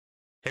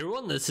Hey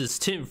everyone, this is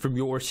Tim from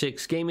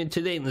YourSixGaming.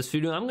 Today in this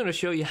video, I'm going to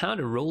show you how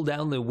to roll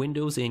down the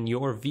windows in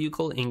your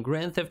vehicle in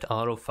Grand Theft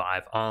Auto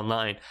 5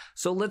 Online.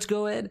 So let's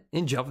go ahead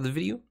and jump in the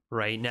video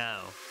right now.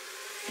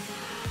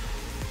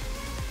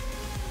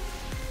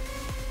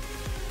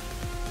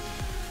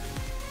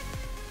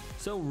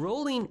 So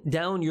rolling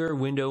down your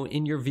window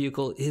in your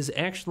vehicle is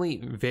actually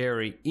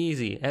very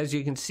easy. As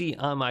you can see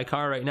on my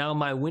car right now,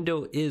 my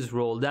window is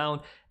rolled down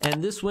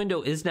and this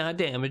window is not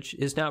damaged,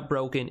 is not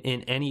broken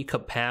in any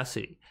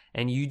capacity.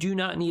 And you do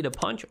not need to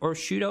punch or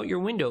shoot out your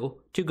window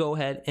to go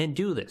ahead and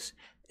do this.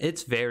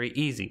 It's very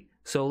easy.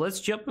 So let's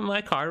jump in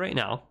my car right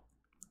now.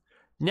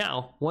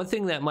 Now, one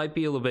thing that might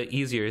be a little bit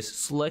easier is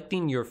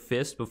selecting your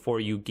fist before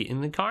you get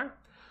in the car.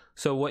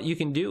 So what you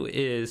can do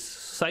is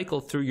cycle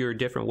through your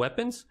different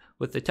weapons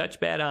with the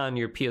touchpad on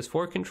your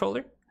PS4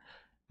 controller.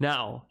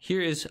 Now,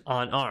 here is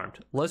unarmed.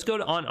 Let's go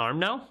to unarmed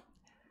now.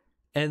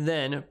 And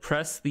then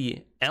press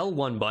the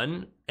L1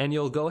 button and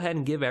you'll go ahead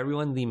and give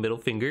everyone the middle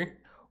finger.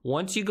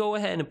 Once you go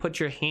ahead and put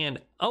your hand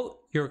out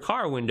your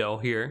car window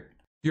here,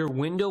 your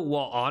window will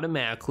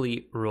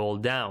automatically roll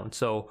down.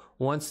 So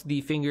once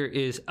the finger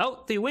is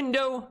out the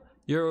window,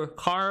 your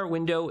car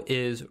window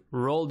is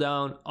rolled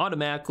down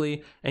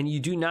automatically, and you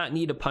do not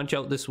need to punch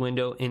out this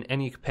window in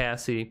any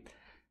capacity.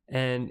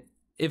 And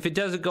if it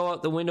doesn't go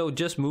out the window,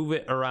 just move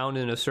it around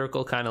in a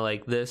circle, kind of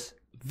like this.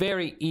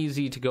 Very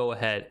easy to go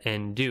ahead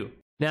and do.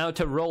 Now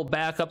to roll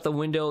back up the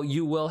window,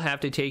 you will have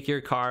to take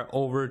your car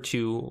over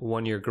to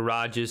one of your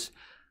garages.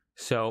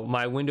 So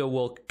my window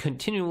will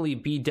continually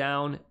be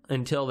down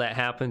until that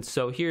happens.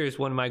 So here's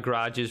one of my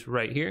garages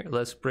right here.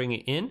 Let's bring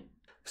it in.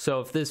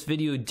 So if this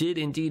video did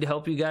indeed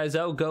help you guys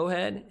out, go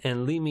ahead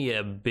and leave me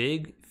a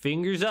big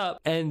fingers up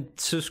and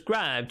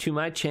subscribe to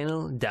my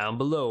channel down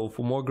below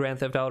for more Grand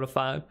Theft Auto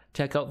 5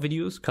 tech out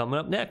videos coming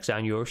up next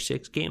on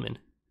YourSixGaming.